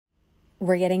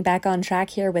We're getting back on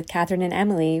track here with Catherine and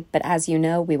Emily, but as you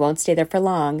know, we won't stay there for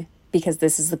long because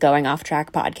this is the Going Off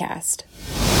Track podcast.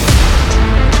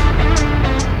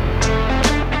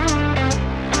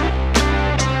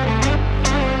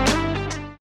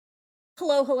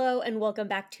 Hello, and welcome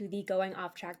back to the Going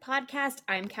Off Track podcast.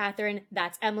 I'm Catherine.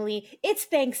 That's Emily. It's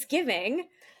Thanksgiving.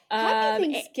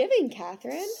 Happy Thanksgiving,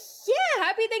 Catherine. Yeah,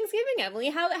 happy Thanksgiving, Emily.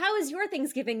 How is your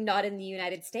Thanksgiving not in the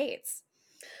United States?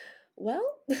 Well,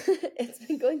 it's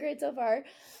been going great so far.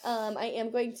 I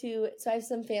have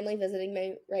some family visiting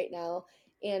me right now,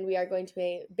 and we are going to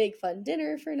a big fun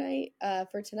dinner for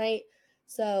tonight.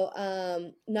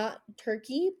 So, not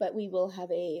turkey, but we will have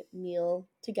a meal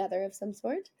together of some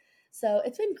sort. So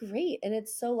it's been great, and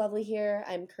it's so lovely here.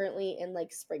 I'm currently in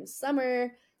spring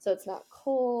summer, so it's not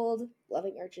cold.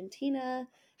 Loving Argentina.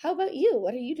 How about you?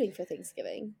 What are you doing for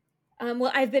Thanksgiving?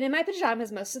 Well, I've been in my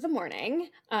pajamas most of the morning,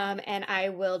 and I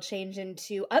will change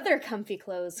into other comfy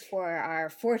clothes for our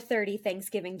 4:30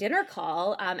 Thanksgiving dinner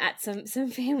call at some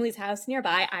family's house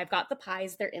nearby. I've got the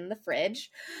pies; they're in the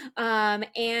fridge,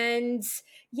 and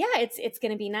yeah, it's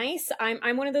gonna be nice.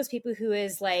 I'm one of those people who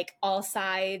is like all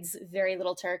sides, very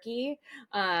little turkey.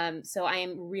 So I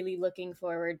am really looking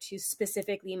forward to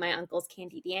specifically my uncle's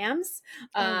candied yams,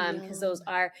 because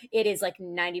it is like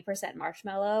 90%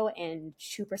 marshmallow and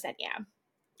 2% yam.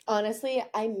 Honestly,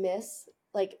 I miss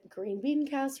green bean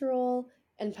casserole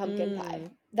and pumpkin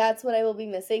pie. That's what I will be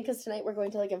missing because tonight we're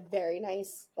going to a very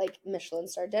nice Michelin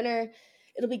star dinner.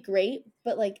 It'll be great,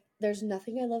 but there's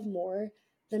nothing I love more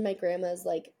than my grandma's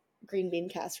green bean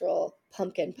casserole,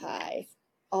 pumpkin pie,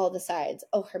 all the sides.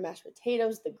 Oh, her mashed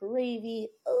potatoes, the gravy.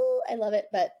 Oh, I love it.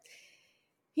 But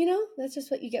that's just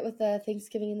what you get with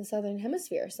Thanksgiving in the Southern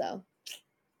Hemisphere. So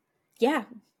yeah.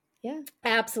 Yeah,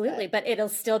 absolutely. But it'll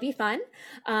still be fun.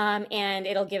 And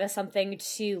it'll give us something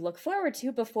to look forward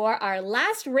to before our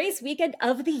last race weekend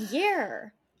of the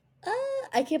year.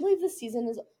 I can't believe the season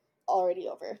is already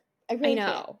over. I really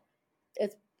know.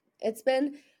 Can't. It's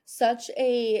been such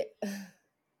a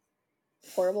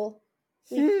horrible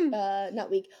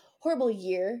horrible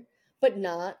year, but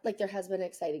not there has been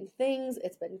exciting things.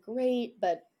 It's been great,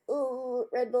 but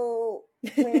Red Bull,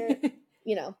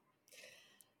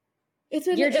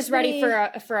 You're just ready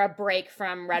for a break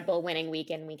from Red Bull winning week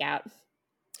in, week out.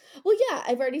 Well, yeah,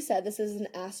 I've already said this is an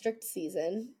asterisk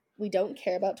season. We don't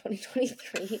care about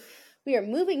 2023. We are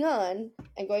moving on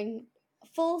and going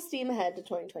full steam ahead to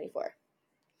 2024.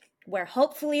 Where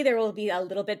hopefully there will be a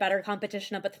little bit better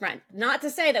competition up at the front. Not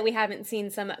to say that we haven't seen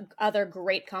some other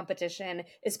great competition,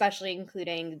 especially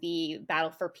including the battle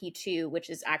for P2, which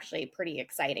is actually pretty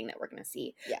exciting that we're going to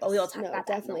see. Yes, but we will talk about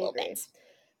that in a little bit.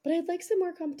 But I'd like some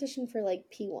more competition for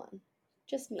P1.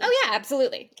 Just me. Oh yeah,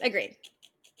 absolutely. Agreed.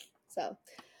 So,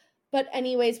 but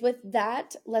anyways, with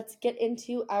that, let's get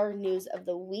into our news of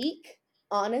the week.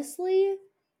 Honestly,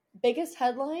 biggest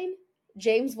headline,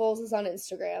 James Voles is on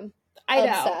Instagram. I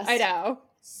know.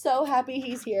 So happy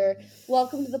he's here.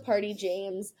 Welcome to the party,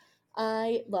 James.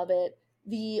 I love it.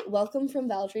 The welcome from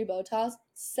Valtteri Bottas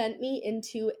sent me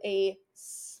into a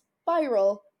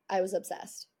spiral. I was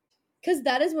obsessed. Because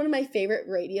that is one of my favorite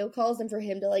radio calls, and for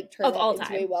him to turn it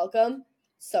into a welcome,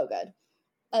 so good.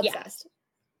 Obsessed.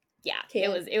 Yeah.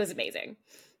 It was amazing.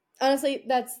 Honestly,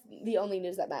 that's the only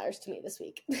news that matters to me this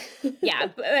week. Yeah,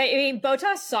 I mean,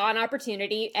 Bottas saw an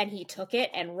opportunity and he took it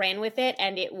and ran with it,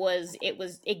 and it was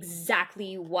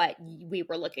exactly what we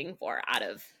were looking for out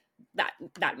of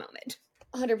that moment.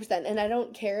 100%. And I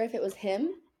don't care if it was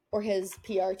him or his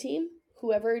PR team,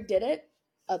 whoever did it,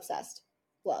 obsessed.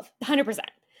 Love. 100%.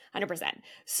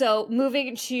 So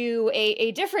moving to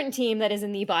a different team that is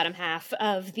in the bottom half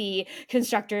of the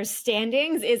constructors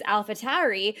standings is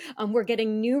AlphaTauri. We're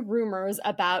getting new rumors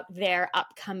about their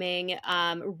upcoming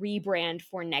rebrand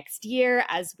for next year.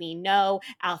 As we know,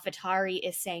 AlphaTauri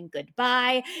is saying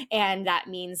goodbye, and that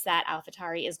means that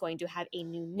AlphaTauri is going to have a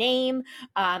new name.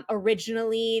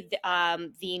 Originally,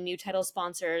 the new title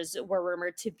sponsors were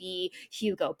rumored to be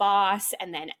Hugo Boss,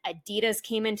 and then Adidas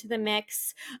came into the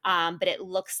mix, but it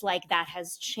looks like that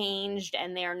has changed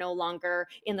and they are no longer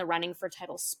in the running for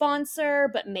title sponsor,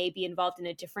 but may be involved in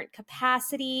a different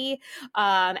capacity.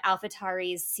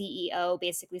 AlphaTauri's CEO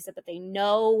basically said that they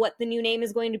know what the new name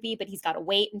is going to be, but he's got to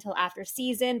wait until after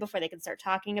season before they can start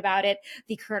talking about it.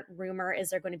 The current rumor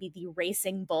is they're going to be the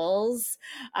Racing Bulls,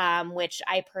 which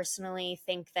I personally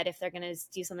think that if they're going to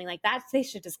do something like that, they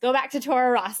should just go back to Toro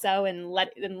Rosso and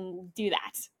let them do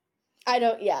that.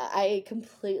 I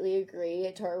completely agree.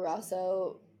 Toro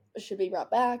Rosso should be brought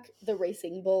back. The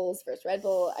Racing Bulls versus Red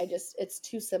Bull, it's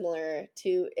too similar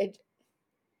to it.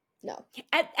 No.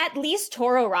 At least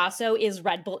Toro Rosso is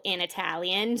Red Bull in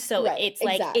Italian, so Right. it's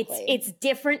like Exactly. it's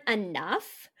different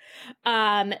enough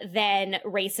than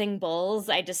Racing Bulls.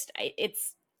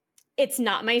 It's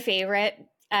not my favorite,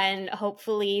 and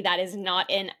hopefully that is not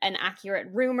an accurate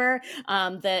rumor.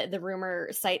 The rumor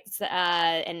sites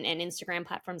and Instagram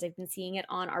platforms I've been seeing it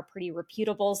on are pretty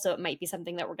reputable, so it might be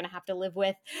something that we're going to have to live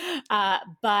with.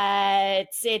 But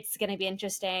it's going to be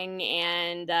interesting,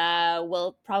 and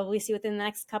we'll probably see within the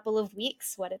next couple of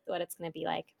weeks what it's going to be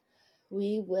like.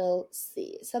 We will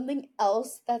see. Something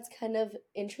else that's kind of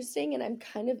interesting, and I'm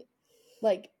kind of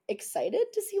like excited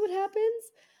to see what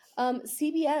happens.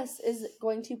 CBS is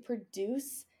going to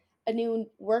produce a new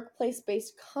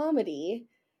workplace-based comedy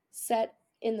set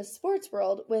in the sports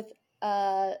world with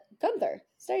Gunther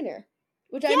Steiner,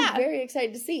 which I'm Yeah. very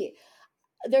excited to see.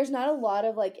 There's not a lot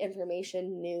of like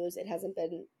information, news. It hasn't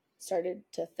been started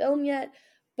to film yet,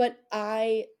 but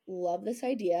I love this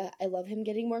idea. I love him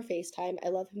getting more FaceTime. I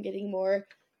love him getting more,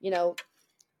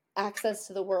 access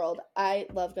to the world. I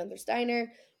love Gunther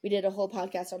Steiner. We did a whole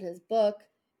podcast on his book.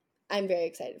 I'm very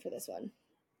excited for this one.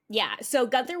 Yeah, so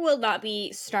Gunther will not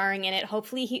be starring in it.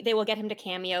 Hopefully, they will get him to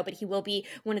cameo, but he will be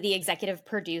one of the executive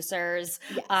producers.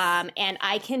 Yes. And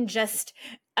I can just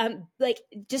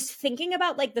just thinking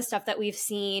about like the stuff that we've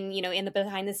seen, in the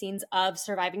behind the scenes of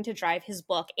Surviving to Drive, his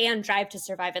book, and Drive to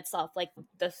Survive itself, like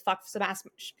the fuck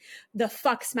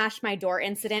smash my door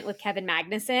incident with Kevin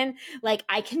Magnuson. Like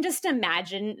I can just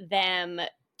imagine them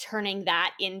turning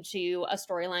that into a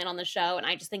storyline on the show. And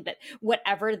I just think that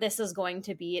whatever this is going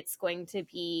to be, it's going to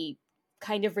be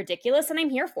kind of ridiculous, and I'm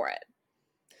here for it.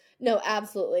 No,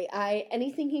 absolutely.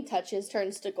 Anything he touches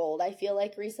turns to gold, I feel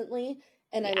like recently,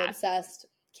 and I'm obsessed.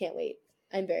 Can't wait.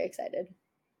 I'm very excited.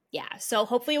 Yeah, so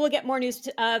hopefully we'll get more news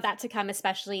of that to come,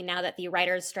 especially now that the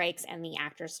writers' strikes and the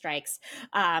actors' strikes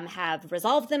have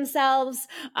resolved themselves.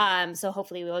 So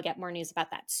hopefully we will get more news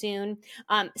about that soon.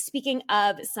 Speaking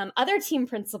of some other team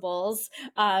principals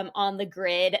on the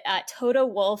grid, Toto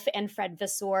Wolff and Fred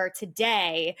Vasseur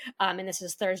today, and this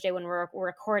is Thursday when we're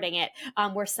recording it,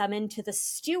 were summoned to the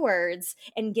stewards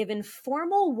and given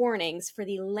formal warnings for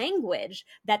the language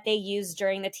that they used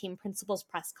during the team principals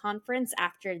press conference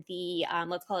after the,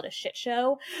 let's call it a shit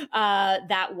show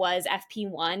that was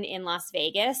FP1 in Las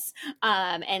Vegas.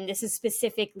 And this is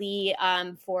specifically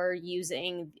for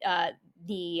using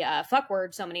the fuck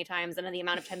word so many times, and the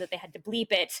amount of time that they had to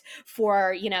bleep it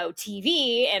for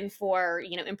TV and for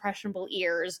impressionable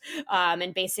ears.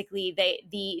 And basically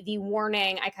the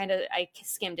warning, I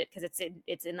skimmed it because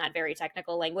it's in that very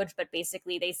technical language, but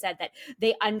basically they said that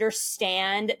they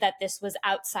understand that this was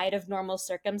outside of normal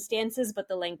circumstances, but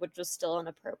the language was still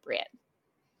inappropriate.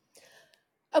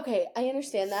 Okay, I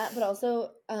understand that, but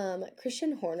also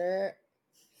Christian Horner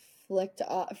flipped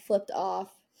off.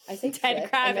 I say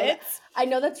Ted Kravitz. I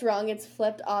know that's wrong. It's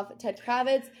flipped off Ted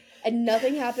Kravitz, and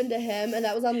nothing happened to him, and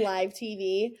that was on live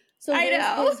TV. So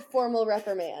there's his formal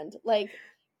reprimand. Like,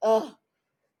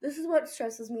 this is what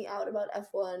stresses me out about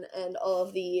F1 and all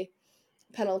of the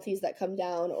penalties that come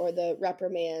down, or the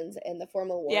reprimands and the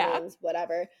formal warnings,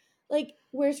 whatever. Like,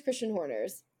 where's Christian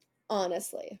Horner's?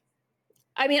 Honestly.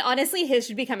 I mean, honestly, his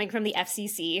should be coming from the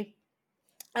FCC.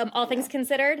 All things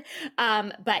considered.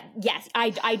 But yes,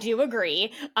 I do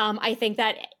agree. I think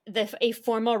that a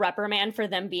formal reprimand for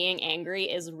them being angry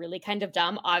is really kind of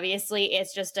dumb. Obviously,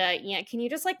 it's just can you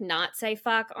just like not say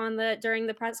fuck during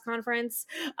the press conference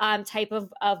type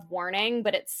of warning,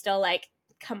 but it's still like,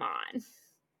 come on.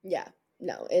 Yeah,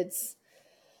 no, it's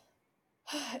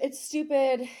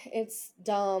stupid, it's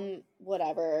dumb,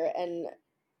 whatever, and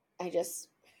I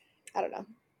don't know.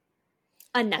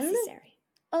 Unnecessary.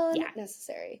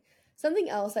 Unnecessary. Something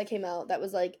else that came out that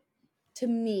was like, to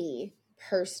me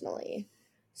personally,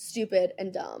 stupid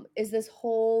and dumb is this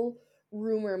whole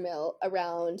rumor mill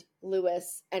around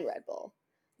Lewis and Red Bull.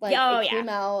 Like, it came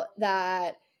out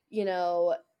that,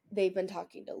 they've been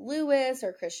talking to Lewis,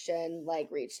 or Christian like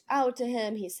reached out to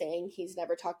him. He's saying he's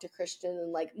never talked to Christian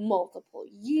in like multiple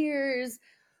years.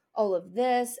 All of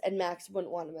this, and Max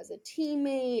wouldn't want him as a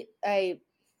teammate.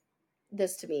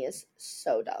 This to me is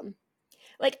so dumb.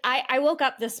 Like I woke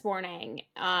up this morning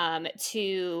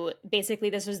to basically,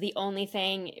 this was the only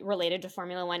thing related to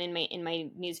Formula One in my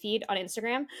newsfeed on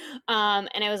Instagram,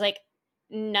 and I was like,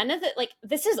 none of it, like,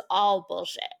 this is all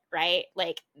bullshit, right?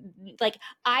 Like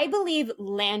I believe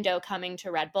Lando coming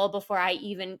to Red Bull before I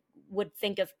even would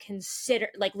think of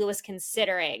Lewis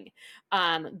considering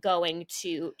going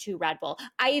to Red Bull.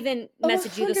 I even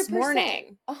messaged you this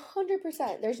morning.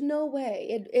 100%. There's no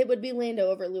way it would be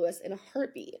Lando over Lewis in a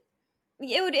heartbeat.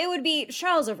 it would be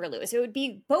Charles over Lewis. It would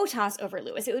be Bottas over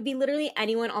Lewis. It would be literally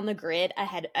anyone on the grid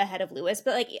ahead of Lewis.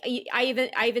 But like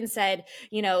I even said,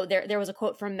 there was a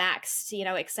quote from Max,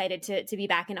 excited to be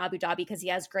back in Abu Dhabi because he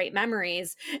has great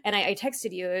memories. And I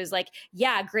texted you. It was like,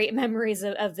 yeah, great memories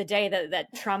of the day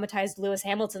that traumatized Lewis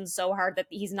Hamilton so hard that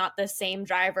he's not the same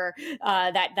driver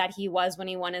that he was when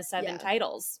he won his 7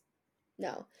 titles.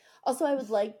 No. Also, I would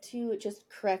like to just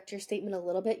correct your statement a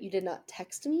little bit. You did not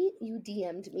text me. You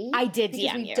DM'd me. I did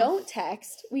DM you. We don't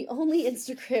text. We only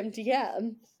Instagram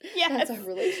DM. Yes. That's our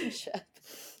relationship.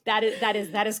 That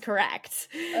is correct.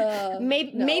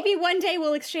 Maybe one day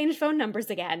we'll exchange phone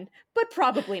numbers again, but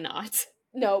probably not.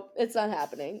 No, it's not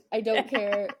happening. I don't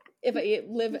care if I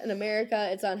live in America.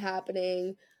 It's not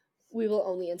happening. We will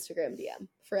only Instagram DM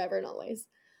forever and always.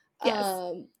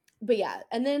 Yes. But yeah,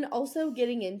 and then also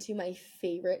getting into my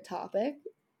favorite topic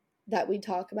that we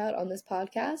talk about on this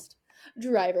podcast,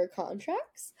 driver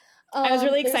contracts. I was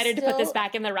really excited to put this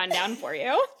back in the rundown for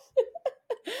you.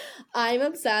 I'm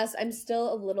obsessed. I'm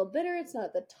still a little bitter. It's not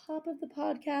at the top of the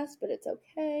podcast, but it's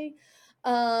okay.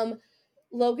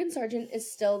 Logan Sargent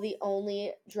is still the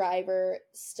only driver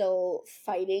still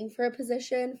fighting for a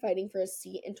position, fighting for a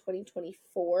seat in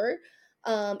 2024.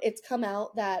 It's come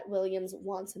out that Williams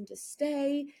wants him to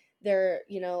stay. They're,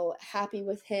 happy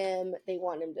with him. They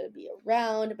want him to be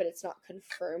around, but it's not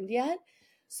confirmed yet.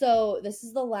 So this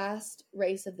is the last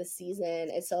race of the season.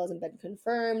 It still hasn't been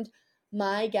confirmed.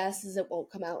 My guess is it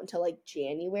won't come out until like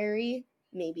January,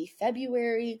 maybe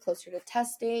February, closer to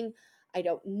testing. I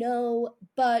don't know,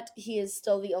 but he is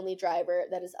still the only driver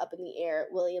that is up in the air.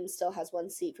 Williams still has 1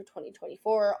 seat for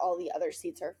 2024. All the other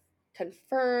seats are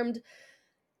confirmed.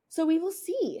 So we will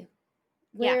see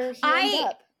where he ends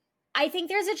up. I think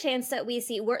there's a chance that we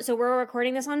see. We're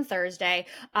recording this on Thursday.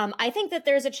 I think that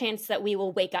there's a chance that we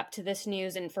will wake up to this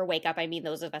news, and for wake up, I mean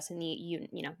those of us in the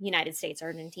United States,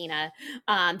 Argentina,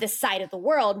 this side of the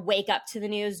world, wake up to the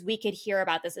news. We could hear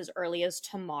about this as early as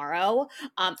tomorrow.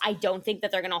 I don't think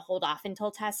that they're going to hold off until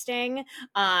testing,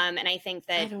 and I think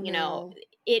that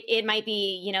it might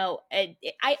be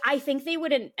I think they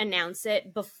would announce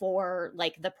it before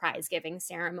like the prize giving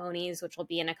ceremonies, which will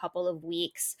be in a couple of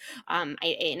weeks.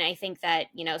 I think that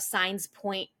signs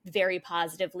point very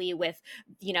positively with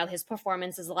his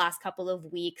performances the last couple of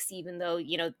weeks, even though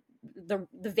the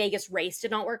Vegas race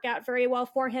did not work out very well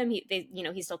for him.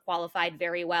 He still qualified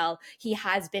very well. He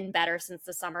has been better since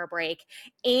the summer break,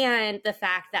 and the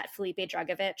fact that Felipe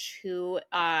Drugovich, who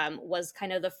was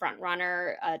kind of the front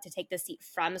runner to take the seat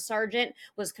from Sargent,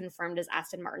 was confirmed as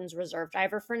Aston Martin's reserve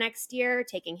driver for next year,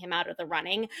 taking him out of the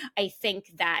running. I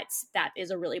think that is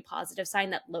a really positive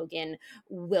sign that Logan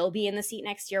will be in the seat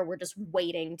next year. We're just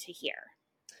waiting to hear.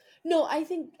 No, I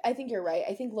think you're right.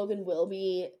 I think Logan will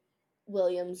be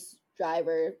Williams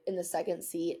driver in the second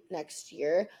seat next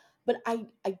year, but I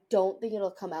don't think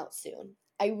it'll come out soon.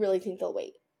 I really think they'll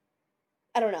wait.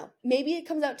 I don't know. Maybe it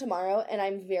comes out tomorrow, and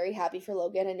I'm very happy for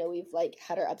Logan. I know we've like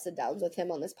had our ups and downs with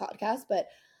him on this podcast, but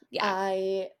yeah.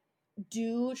 I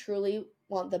do truly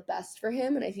want the best for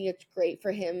him, and I think it's great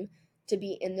for him to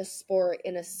be in the sport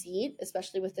in a seat,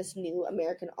 especially with this new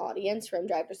American audience from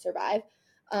Drive to Survive.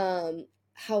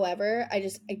 However,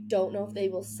 I don't know if they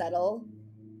will settle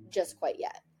just quite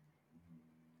yet.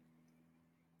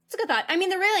 It's a good thought. I mean,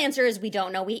 the real answer is we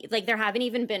don't know. There haven't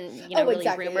even been, really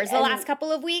rumors the last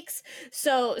couple of weeks.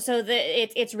 So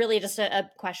it's really just a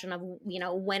question of,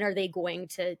 when are they going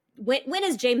to, when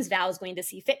is James Vowles going to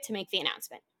see fit to make the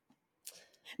announcement?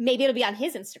 Maybe it'll be on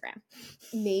his Instagram.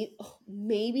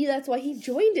 Maybe that's why he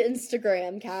joined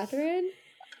Instagram, Catherine.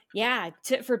 Yeah,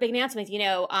 for big announcements.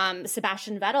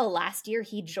 Sebastian Vettel last year,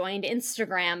 he joined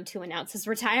Instagram to announce his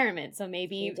retirement. So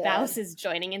maybe Vowles is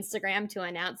joining Instagram to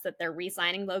announce that they're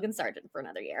re-signing Logan Sargent for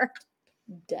another year.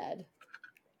 Dead.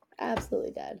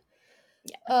 Absolutely dead.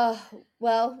 Yeah.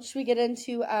 Well, should we get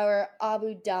into our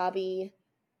Abu Dhabi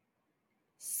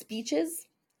speeches?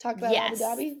 Talk about Abu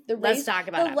Dhabi? Let's talk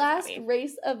about the last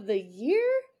race of the year?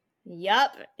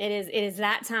 Yep. It is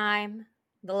that time.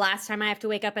 The last time I have to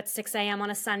wake up at 6 a.m.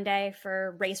 on a Sunday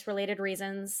for race-related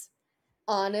reasons.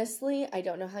 Honestly, I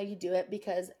don't know how you do it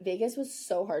because Vegas was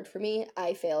so hard for me.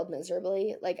 I failed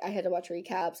miserably. Like, I had to watch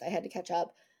recaps. I had to catch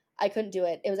up. I couldn't do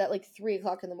it. It was at like 3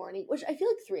 o'clock in the morning, which I feel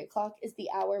like 3 o'clock is the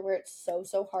hour where it's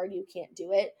so hard you can't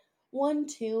do it. 1,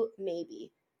 2,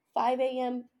 maybe. 5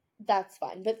 a.m., that's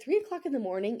fine. But 3 o'clock in the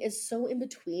morning is so in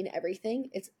between everything.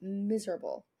 It's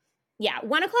miserable. Yeah,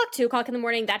 1 o'clock, 2 o'clock in the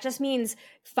morning, that just means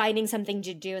finding something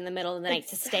to do in the middle of the night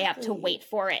to stay up to wait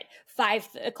for it. 5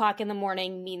 o'clock in the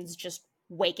morning means just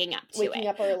waking up to it. Waking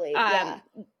up early, yeah.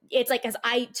 it's like, as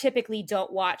I typically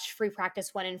don't watch free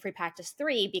practice 1 and free practice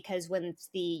 3, because when it's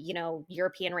the,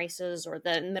 European races or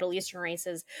the Middle Eastern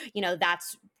races,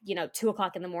 that's, 2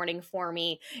 o'clock in the morning for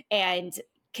me. And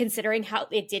considering how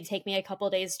it did take me a couple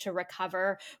days to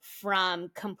recover from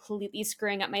completely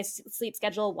screwing up my sleep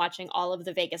schedule, watching all of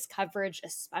the Vegas coverage,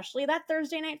 especially that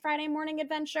Thursday night, Friday morning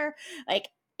adventure, like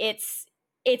it's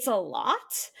a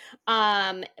lot.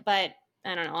 But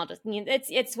I don't know.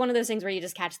 It's one of those things where you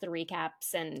just catch the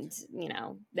recaps and,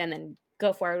 then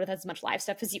go forward with as much live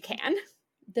stuff as you can.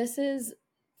 This is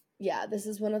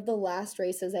one of the last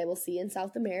races I will see in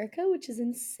South America, which is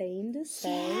insane to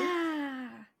say. Yeah.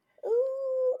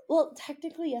 Ooh, well,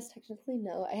 technically yes, technically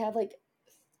no. I have like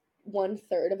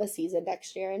 1/3 of a season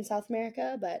next year in South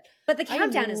America, but the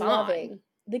countdown is on.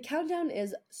 The countdown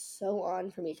is so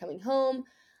on for me coming home.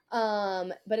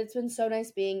 But it's been so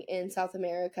nice being in South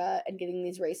America and getting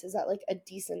these races at like a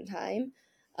decent time.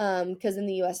 Because in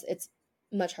the US it's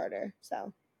much harder.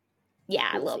 So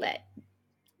yeah, a little bit.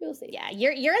 We'll see. Yeah,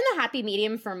 you're in the happy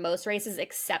medium for most races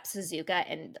except Suzuka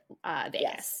and Vegas.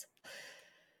 Yes.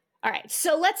 All right,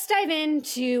 so let's dive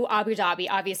into Abu Dhabi.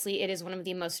 Obviously, it is one of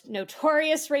the most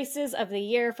notorious races of the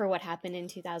year for what happened in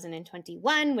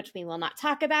 2021, which we will not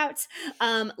talk about.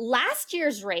 Last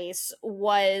year's race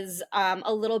was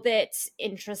a little bit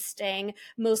interesting,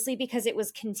 mostly because it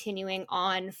was continuing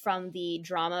on from the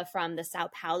drama from the Sao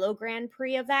Paulo Grand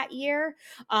Prix of that year,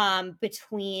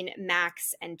 between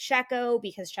Max and Checo,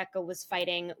 because Checo was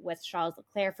fighting with Charles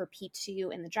Leclerc for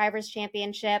P2 in the Drivers'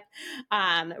 Championship.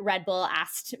 Red Bull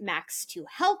asked Max to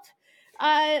help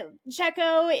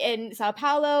Checo in Sao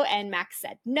Paulo, and Max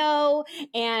said no,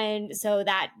 and so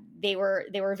that they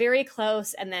were very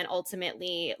close, and then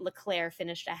ultimately Leclerc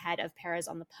finished ahead of Perez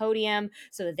on the podium,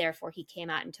 so therefore he came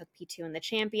out and took P2 in the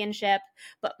championship.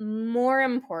 But more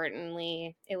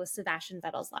importantly, it was Sebastian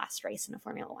Vettel's last race in a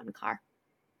Formula One car.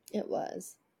 It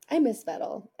was. I miss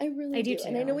Vettel. I really do. Too.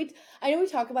 And I know we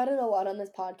talk about it a lot on this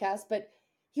podcast, but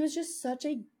he was just such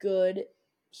a good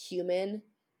human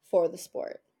for the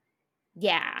sport.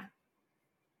 Yeah,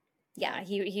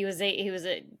 he was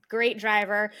a great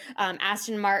driver.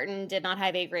 Aston Martin did not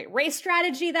have a great race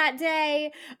strategy that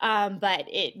day, but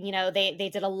they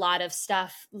did a lot of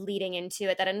stuff leading into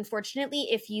it that, unfortunately,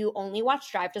 if you only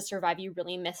watched Drive to Survive, you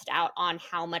really missed out on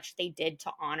how much they did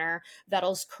to honor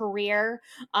Vettel's career.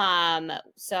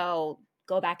 So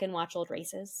go back and watch old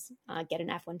races. Get an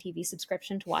F1 TV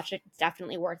subscription to watch it. It's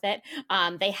definitely worth it.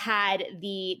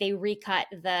 They recut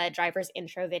the driver's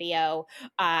intro video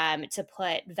to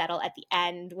put Vettel at the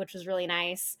end, which was really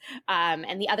nice.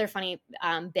 And the other funny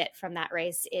bit from that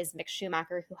race is Mick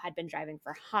Schumacher, who had been driving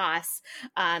for Haas.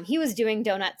 He was doing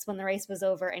donuts when the race was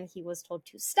over, and he was told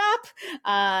to stop,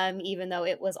 even though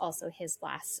it was also his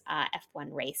last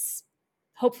F1 race.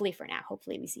 Hopefully for now.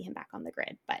 Hopefully we see him back on the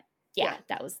grid, but yeah,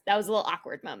 that was a little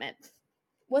awkward moment.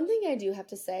 One thing I do have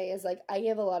to say is, like, I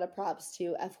give a lot of props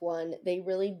to F1. They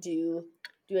really do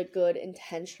a good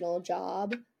intentional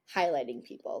job highlighting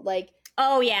people. Like,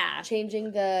 oh yeah,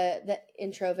 changing the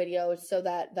intro video so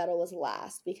that Vettel was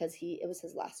last because it was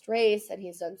his last race and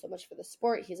he's done so much for the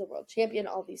sport. He's a world champion,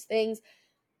 all these things.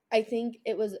 I think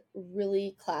it was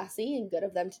really classy and good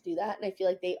of them to do that, and I feel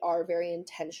like they are very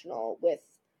intentional with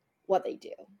what they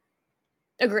do.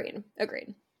 Agreed.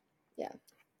 Yeah.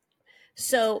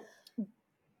 So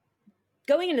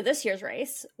going into this year's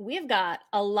race, we've got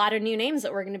a lot of new names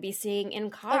that we're going to be seeing in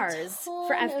cars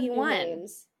for FP1.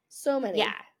 So many.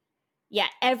 Yeah,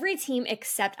 every team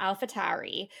except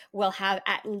AlphaTauri will have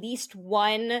at least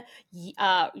one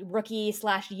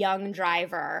rookie/young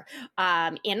driver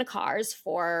in cars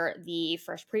for the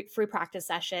first free practice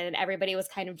session. Everybody was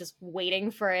kind of just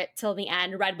waiting for it till the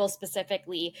end. Red Bull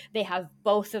specifically, they have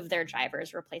both of their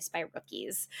drivers replaced by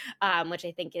rookies, which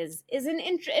I think is an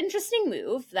interesting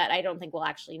move that I don't think will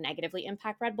actually negatively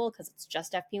impact Red Bull because it's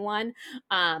just FP1,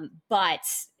 but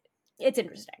it's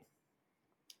interesting.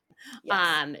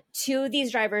 Yes. Two of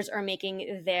these drivers are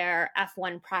making their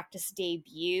F1 practice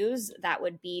debuts. That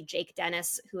would be Jake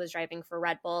Dennis, who is driving for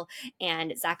Red Bull,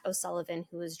 and Zach O'Sullivan,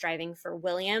 who is driving for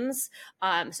Williams.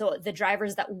 So the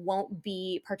drivers that won't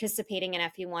be participating in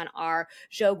FP1 are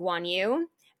Zhou Guanyu,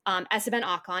 Esteban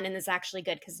Ocon, and this is actually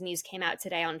good because news came out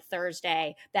today on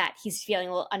Thursday that he's feeling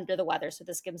a little under the weather, so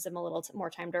this gives him a little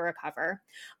more time to recover.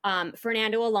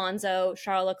 Fernando Alonso,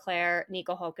 Charles Leclerc,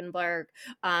 Nico Hülkenberg,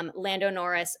 Lando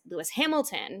Norris, Lewis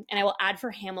Hamilton, and I will add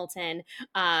for Hamilton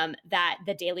that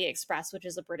the Daily Express, which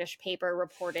is a British paper,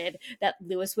 reported that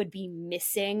Lewis would be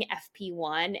missing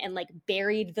FP1 and like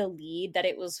buried the lead that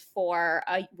it was for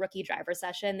a rookie driver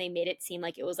session. They made it seem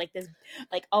like it was like this,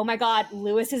 like, oh my God,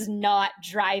 Lewis is not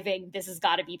driving driving. This has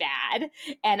got to be bad.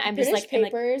 And I'm British just like,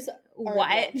 papers are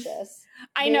what? obnoxious.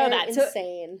 I know that.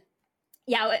 Insane. So,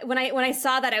 yeah, when I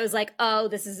saw that, I was like, oh,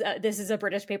 this is a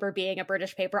British paper being a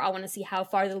British paper. I want to see how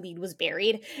far the lead was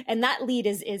buried, and that lead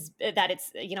is that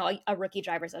it's a rookie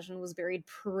driver session was buried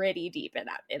pretty deep in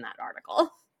that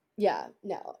article. Yeah,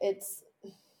 no, it's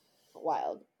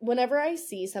wild. Whenever I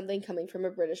see something coming from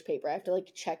a British paper, I have to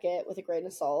like check it with a grain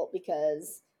of salt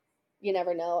because you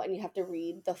never know, and you have to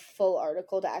read the full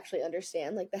article to actually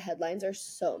understand. Like the headlines are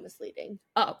so misleading.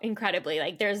 Oh, incredibly!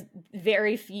 Like there's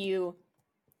very few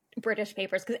British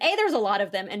papers because A, there's a lot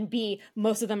of them, and B,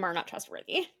 most of them are not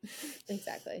trustworthy.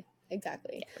 Exactly.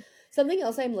 Yeah. Something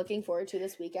else I'm looking forward to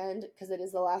this weekend, because it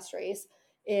is the last race,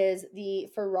 is the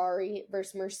Ferrari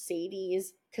versus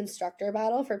Mercedes constructor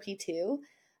battle for P2.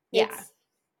 Yeah. It's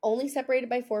only separated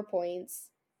by 4 points.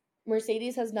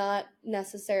 Mercedes has not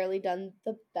necessarily done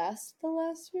the best the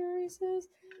last few races.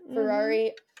 Mm-hmm.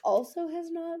 Ferrari also has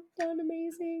not done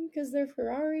amazing because they're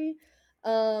Ferrari.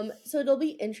 So it'll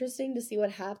be interesting to see what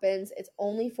happens. It's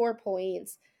only 4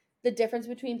 points. The difference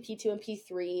between P2 and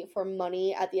P3 for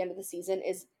money at the end of the season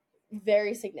is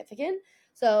very significant.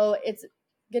 So it's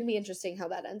going to be interesting how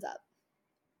that ends up.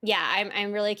 Yeah,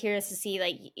 I'm really curious to see,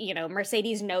 like,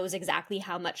 Mercedes knows exactly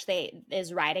how much they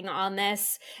is riding on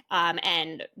this.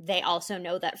 And they also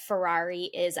know that Ferrari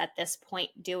is at this point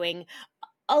doing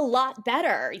a lot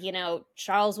better.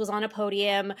 Charles was on a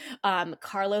podium.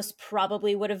 Carlos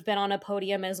probably would have been on a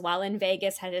podium as well in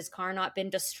Vegas had his car not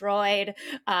been destroyed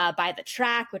by the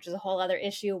track, which is a whole other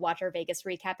issue. Watch our Vegas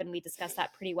recap, and we discussed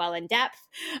that pretty well in depth.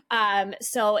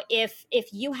 So if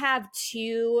you have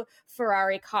two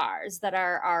Ferrari cars that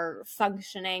are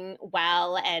functioning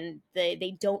well and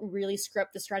they don't really screw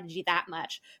up the strategy that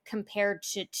much compared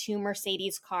to two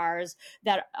Mercedes cars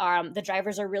that the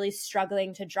drivers are really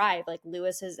struggling to drive, like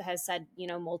Lewis has said,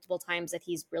 multiple times that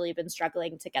he's really been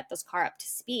struggling to get this car up to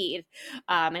speed,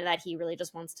 and that he really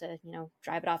just wants to,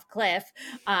 drive it off a cliff.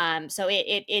 So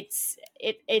it's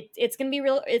going to be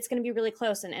real. It's going to be really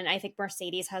close, and I think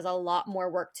Mercedes has a lot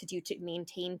more work to do to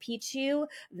maintain P2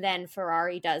 than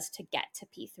Ferrari does to get to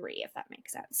P3, if that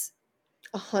makes sense.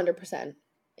 100%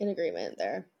 in agreement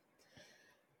there.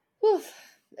 Whew.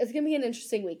 It's going to be an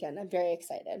interesting weekend. I'm very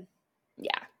excited.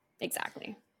 Yeah,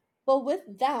 exactly. Well, with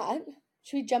that,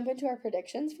 should we jump into our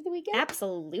predictions for the weekend?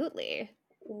 Absolutely.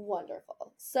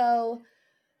 Wonderful. So,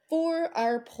 for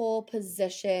our pole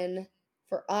position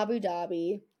for Abu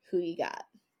Dhabi, who you got?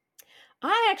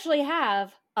 I actually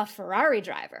have a Ferrari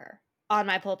driver on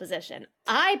my pole position.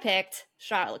 I picked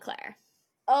Charles Leclerc.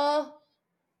 Oh,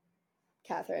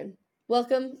 Catherine,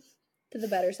 welcome to the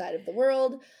better side of the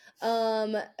world.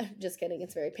 Just kidding,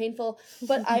 it's very painful.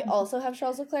 But I also have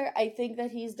Charles Leclerc. I think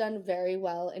that he's done very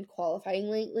well in qualifying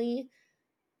lately.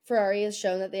 Ferrari has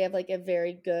shown that they have like a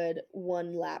very good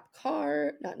one-lap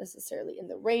car, not necessarily in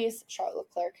the race. Charles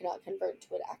Leclerc cannot convert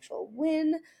to an actual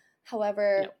win.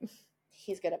 However,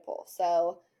 he's good at pole.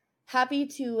 So happy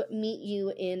to meet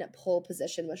you in pole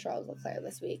position with Charles Leclerc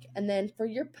this week. And then for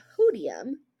your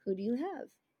podium, who do you have?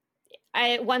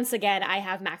 Once again, I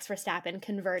have Max Verstappen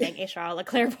converting a Charles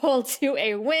Leclerc pole to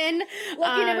a win.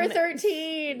 Lucky number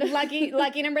 13.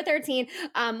 Lucky number 13.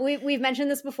 We've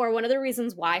mentioned this before. One of the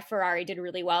reasons why Ferrari did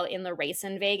really well in the race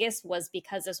in Vegas was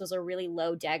because this was a really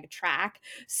low deg track.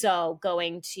 So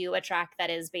going to a track that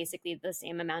is basically the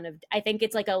same amount of, I think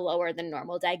it's like a lower than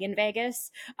normal deg in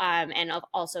Vegas. And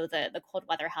also the cold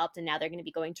weather helped. And now they're going to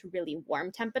be going to really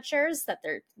warm temperatures that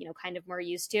they're, kind of more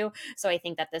used to. So I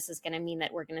think that this is going to mean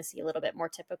that we're going to see a little bit more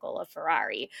typical of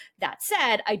Ferrari. That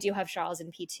said, I do have Charles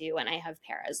in P2 and I have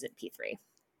Perez in P3.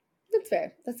 That's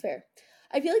fair.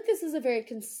 I feel like this is a very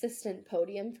consistent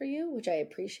podium for you, which I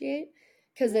appreciate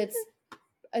because it's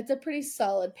a pretty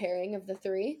solid pairing of the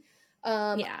three.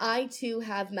 I too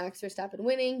have Max Verstappen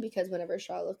winning because whenever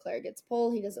Charles Leclerc gets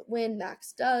pole, he doesn't win,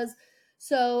 Max does.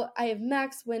 So I have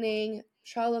Max winning,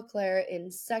 Charles Leclerc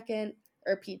in second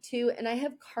or P2, and I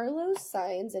have Carlos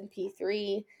Sainz in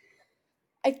P3.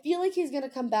 I feel like he's going to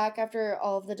come back after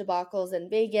all of the debacles in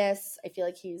Vegas. I feel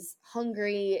like he's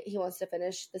hungry. He wants to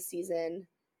finish the season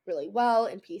really well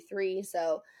in P3.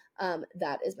 So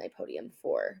that is my podium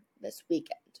for this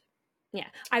weekend. Yeah,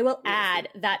 I will add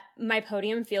that my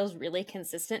podium feels really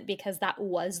consistent because that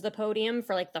was the podium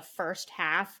for like the first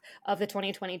half of the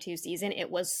 2022 season. It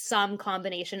was some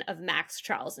combination of Max,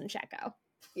 Charles, and Checo.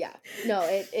 Yeah, no,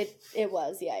 it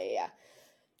was. Yeah.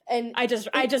 And I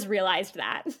just realized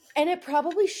that. And it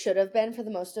probably should have been for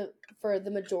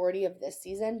the majority of this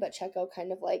season, but Checo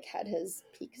kind of like had his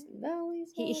peaks and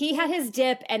valleys. He had his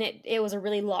dip, and it was a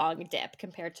really long dip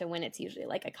compared to when it's usually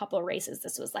like a couple of races.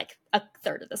 This was like a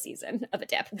third of the season of a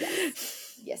dip.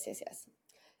 Yes.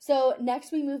 So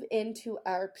next we move into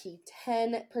our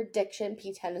P10 prediction.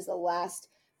 P10 is the last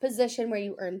position where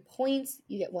you earn points.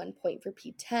 You get 1 point for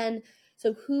P10.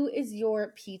 So who is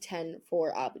your P10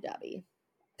 for Abu Dhabi?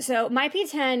 So my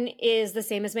P10 is the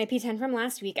same as my P10 from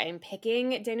last week. I am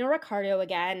picking Daniel Ricciardo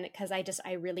again because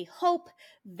I really hope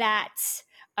that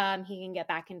he can get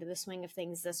back into the swing of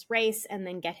things this race and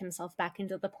then get himself back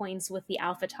into the points with the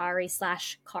AlphaTauri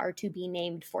 / car to be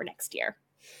named for next year.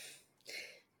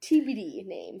 TBD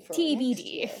name for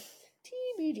TBD.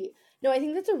 TBD. No, I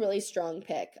think that's a really strong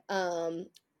pick.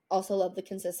 Also love the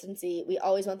consistency. We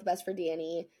always want the best for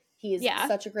Danny. He's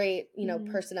such a great,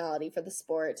 personality for the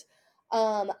sport.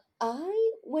 I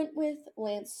went with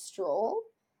Lance Stroll.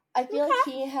 I feel like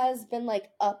he has been like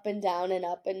up and down and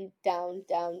up and down,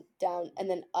 and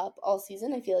then up all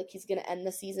season. I feel like he's going to end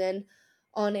the season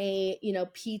on a,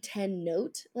 P10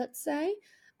 note, let's say.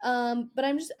 But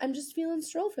I'm just feeling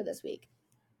Stroll for this week.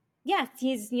 Yeah,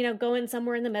 he's, going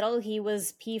somewhere in the middle. He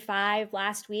was P5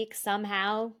 last week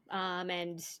somehow.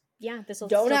 And yeah, this will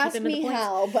don't ask me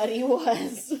how, but he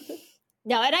was.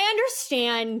 No, and I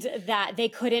understand that they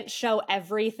couldn't show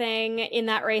everything in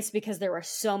that race because there were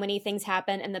so many things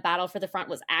happen, and the battle for the front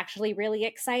was actually really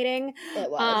exciting.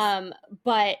 It was.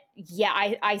 But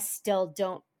yeah, I still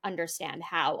don't understand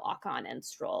how Ocon and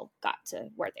Stroll got to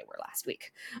where they were last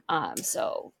week.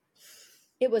 So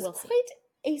it was quite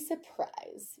a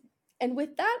surprise. And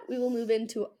with that, we will move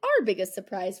into our biggest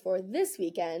surprise for this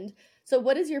weekend. So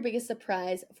what is your biggest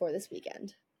surprise for this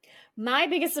weekend? My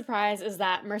biggest surprise is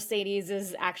that Mercedes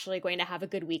is actually going to have a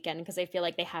good weekend because I feel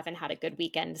like they haven't had a good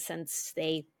weekend since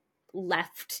they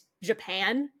left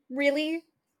Japan, really.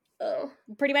 Oh,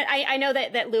 pretty much. I know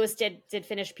that Lewis did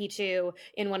finish P2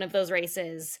 in one of those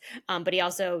races, but he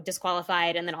also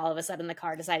disqualified, and then all of a sudden the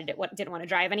car decided it didn't want to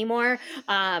drive anymore.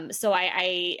 So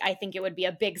I think it would be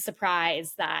a big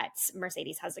surprise that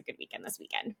Mercedes has a good weekend this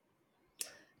weekend.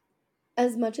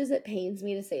 As much as it pains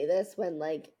me to say this when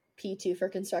like P2 for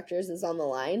constructors is on the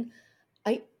line,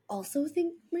 I also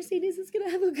think Mercedes is going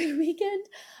to have a good weekend.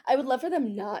 I would love for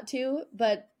them not to,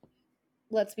 but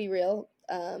let's be real.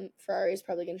 Ferrari is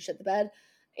probably going to shit the bed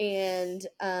and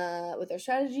with their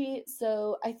strategy.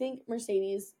 So I think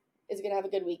Mercedes is going to have a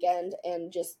good weekend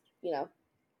and just,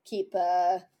 keep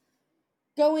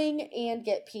going and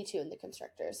get P2 in the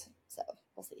constructors. So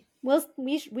we'll see. Well,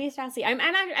 we shall see.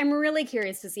 I'm really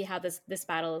curious to see how this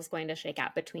battle is going to shake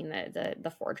out between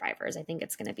the four drivers. I think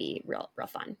it's going to be real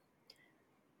fun.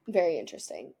 Very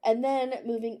interesting. And then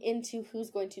moving into who's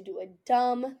going to do a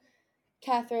dumb.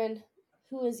 Catherine,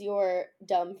 who is your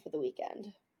dumb for the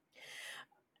weekend?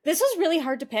 This was really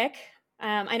hard to pick.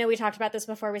 I know we talked about this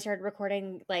before we started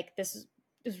recording. Like this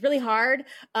is really hard.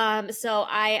 So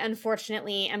I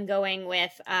unfortunately am going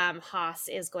with Haas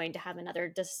is going to have another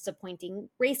disappointing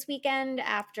race weekend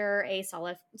after a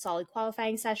solid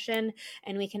qualifying session.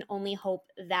 And we can only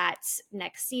hope that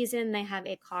next season they have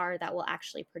a car that will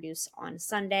actually produce on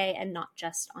Sunday and not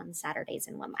just on Saturdays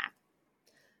in one lap.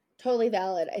 Totally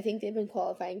valid. I think they've been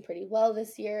qualifying pretty well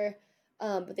this year,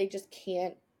 but they just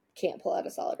can't pull out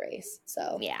a solid race.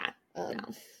 So yeah,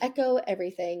 echo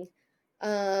everything.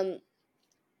 As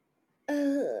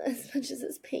much as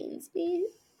this pains me,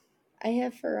 I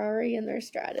have Ferrari and their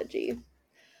strategy.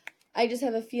 I just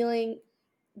have a feeling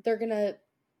they're gonna,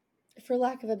 for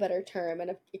lack of a better term,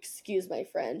 and excuse my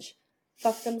French,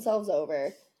 fuck themselves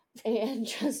over and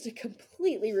just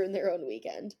completely ruin their own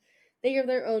weekend. They are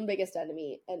their own biggest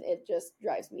enemy, and it just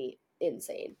drives me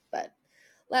insane. But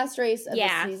last race of the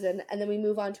season, and then we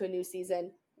move on to a new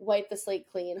season, wipe the slate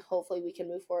clean. Hopefully we can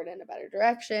move forward in a better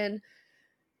direction.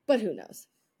 But who knows?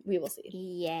 We will see.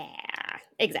 Yeah,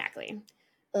 exactly.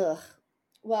 Ugh.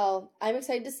 Well, I'm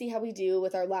excited to see how we do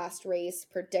with our last race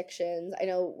predictions. I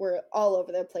know we're all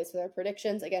over the place with our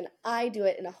predictions. Again, I do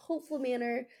it in a hopeful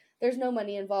manner. There's no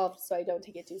money involved, so I don't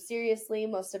take it too seriously.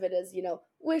 Most of it is,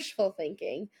 wishful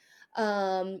thinking.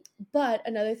 But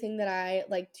another thing that I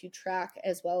like to track,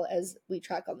 as well as we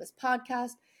track on this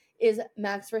podcast, is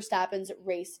Max Verstappen's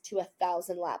race to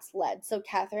 1,000 laps led. So,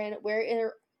 Catherine,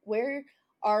 where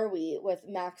are we with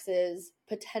Max's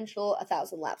potential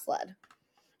 1,000 laps led?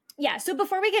 Yeah, so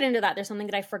before we get into that, there's something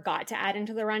that I forgot to add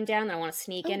into the rundown that I want to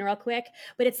sneak in Oh, real quick,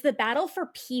 but it's the battle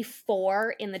for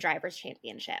P4 in the Drivers'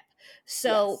 Championship.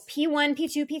 So yes. P1,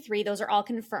 P2, P3, those are all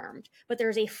confirmed, but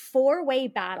there's a four-way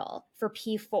battle for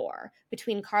P4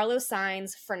 between Carlos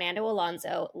Sainz, Fernando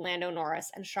Alonso, Lando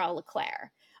Norris, and Charles Leclerc.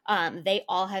 They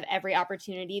all have every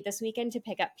opportunity this weekend to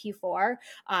pick up P4.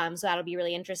 So that'll be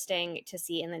really interesting to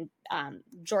see. And then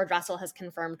George Russell has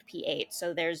confirmed P8.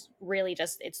 So there's really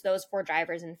it's those four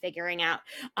drivers and figuring out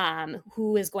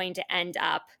who is going to end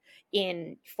up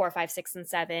in 4, 5, 6, and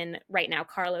 7. Right now,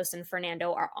 Carlos and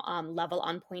Fernando are level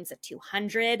on points at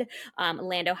 200.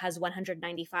 Lando has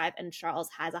 195 and Charles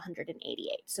has 188.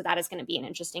 So that is going to be an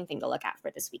interesting thing to look at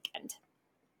for this weekend.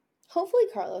 Hopefully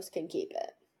Carlos can keep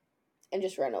it and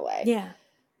just run away. Yeah.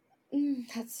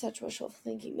 That's such wishful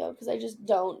thinking, though, because I just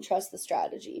don't trust the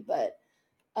strategy. But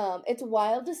it's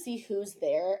wild to see who's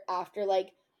there after, like,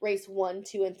 race 1,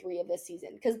 2, and 3 of this season.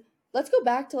 Because let's go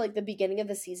back to, like, the beginning of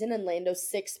the season and Lando's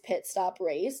 6th pit stop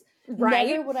race. Right.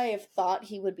 Never would I have thought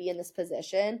he would be in this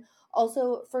position.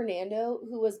 Also, Fernando,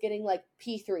 who was getting, like,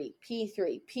 P3,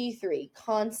 P3, P3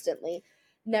 constantly,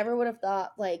 never would have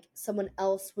thought, like, someone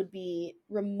else would be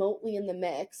remotely in the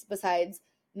mix besides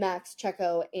Max,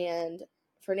 Checo, and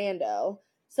Fernando.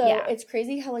 So Yeah. it's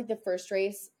crazy how, like, the first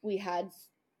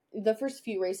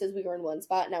few races we were in one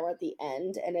spot, now we're at the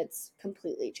end, and it's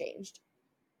completely changed.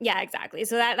 Yeah, exactly.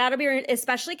 So that'll be,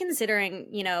 especially considering,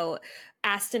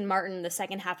 Aston Martin, the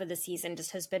second half of the season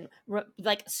just has been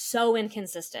like so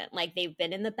inconsistent. Like they've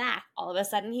been in the back. All of a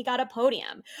sudden he got a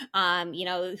podium.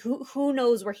 Who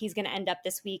knows where he's going to end up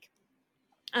this week.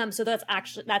 So that's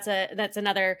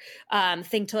another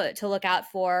thing to look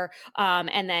out for.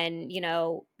 And then,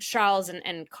 Charles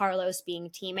and Carlos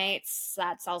being teammates,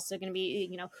 that's also going to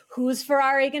be, who's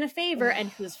Ferrari going to favor and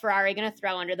who's Ferrari going to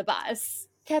throw under the bus.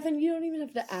 Kevin, you don't even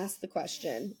have to ask the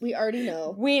question. We already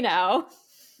know. We know.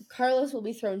 Carlos will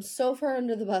be thrown so far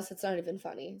under the bus, it's not even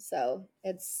funny. So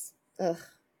it's,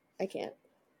 I can't.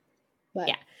 But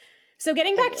yeah. So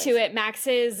getting back to it, Max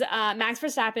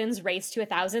Verstappen's race to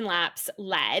 1,000 laps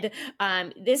led.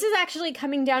 This is actually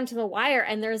coming down to the wire,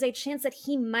 and there's a chance that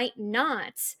he might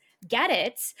not get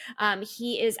it.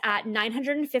 He is at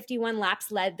 951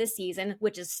 laps led this season,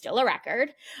 which is still a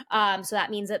record. So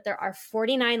that means that there are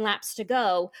 49 laps to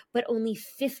go, but only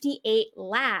 58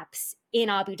 laps in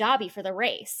Abu Dhabi for the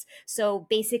race. So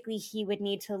basically he would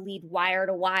need to lead wire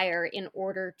to wire in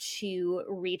order to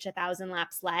reach 1,000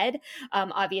 laps led.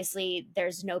 Obviously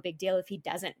there's no big deal if he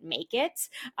doesn't make it.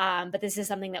 But this is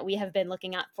something that we have been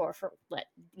looking out for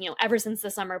ever since the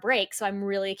summer break. So I'm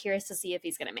really curious to see if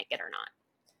he's going to make it or not.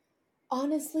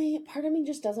 Honestly, part of me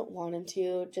just doesn't want him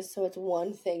to, just so it's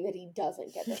one thing that he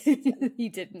doesn't get this season. He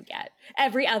didn't get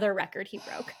every other record he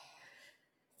broke.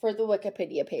 For the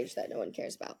Wikipedia page that no one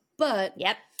cares about. But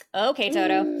yep. Okay,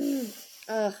 Toto.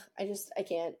 I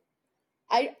can't.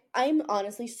 I'm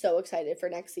honestly so excited for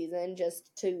next season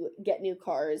just to get new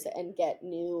cars and get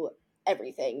new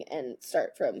everything and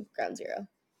start from ground zero.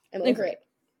 I'm over it.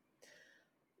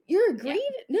 You're agreed?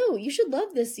 Yeah. No, you should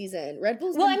love this season. Red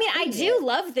Bull's well, I mean, I do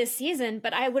love this season,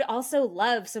 but I would also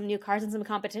love some new cars and some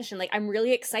competition. Like, I'm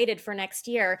really excited for next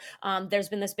year. There's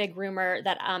been this big rumor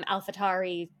that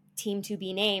AlphaTauri, team to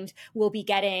be named, will be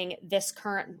getting this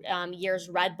current year's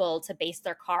Red Bull to base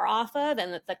their car off of,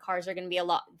 and that the cars are going to be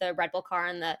the Red Bull car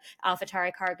and the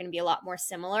AlphaTauri car are going to be a lot more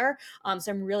similar.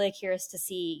 So I'm really curious to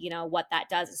see, what that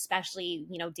does, especially,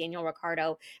 Daniel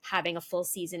Ricciardo having a full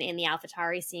season in the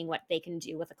AlphaTauri, seeing what they can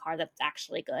do with a car that's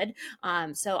actually good.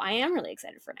 So I am really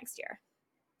excited for next year.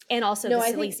 And also the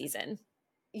silly season.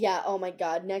 Yeah, oh my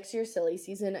God. Next year's silly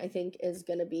season, I think, is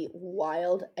going to be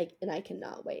wild, and I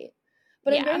cannot wait.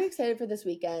 But I'm very excited for this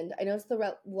weekend. I know it's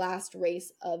the last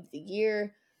race of the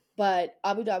year, but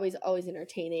Abu Dhabi is always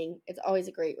entertaining. It's always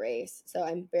a great race. So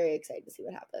I'm very excited to see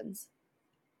what happens.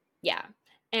 Yeah.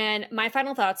 And my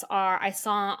final thoughts are, I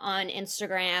saw on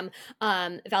Instagram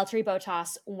Valtteri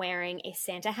Bottas wearing a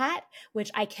Santa hat,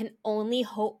 which I can only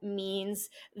hope means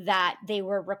that they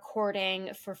were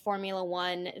recording for Formula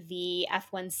One the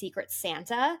F1 Secret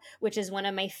Santa, which is one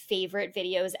of my favorite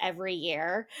videos every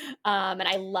year. And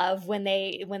I love when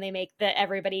they make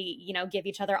everybody, give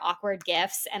each other awkward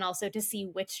gifts, and also to see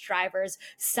which drivers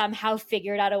somehow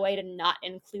figured out a way to not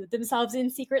include themselves in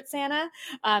Secret Santa.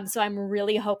 So I'm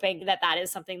really hoping that is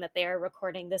something that they are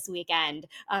recording this weekend,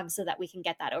 so that we can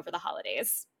get that over the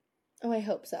holidays. Oh, I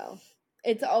hope so.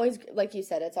 It's always, like you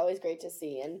said, it's always great to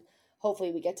see, and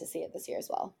hopefully we get to see it this year as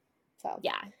well. So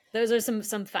yeah, those are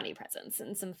some funny presents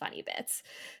and some funny bits,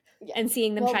 and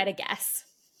seeing them try to guess.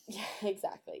 Yeah,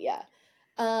 exactly. Yeah.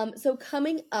 So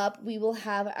coming up, we will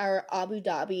have our Abu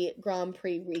Dhabi Grand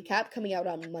Prix recap coming out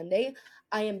on Monday.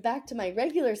 I am back to my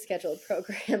regular scheduled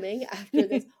programming after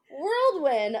this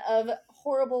whirlwind of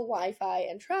horrible Wi-Fi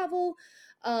and travel.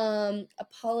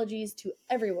 Apologies to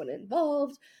everyone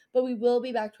involved, but we will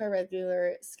be back to our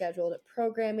regular scheduled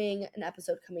programming, an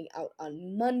episode coming out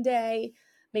on Monday.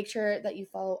 Make sure that you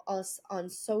follow us on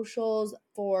socials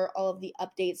for all of the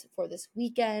updates for this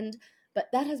weekend. But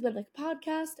that has been the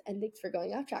podcast, and thanks for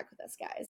going off track with us, guys.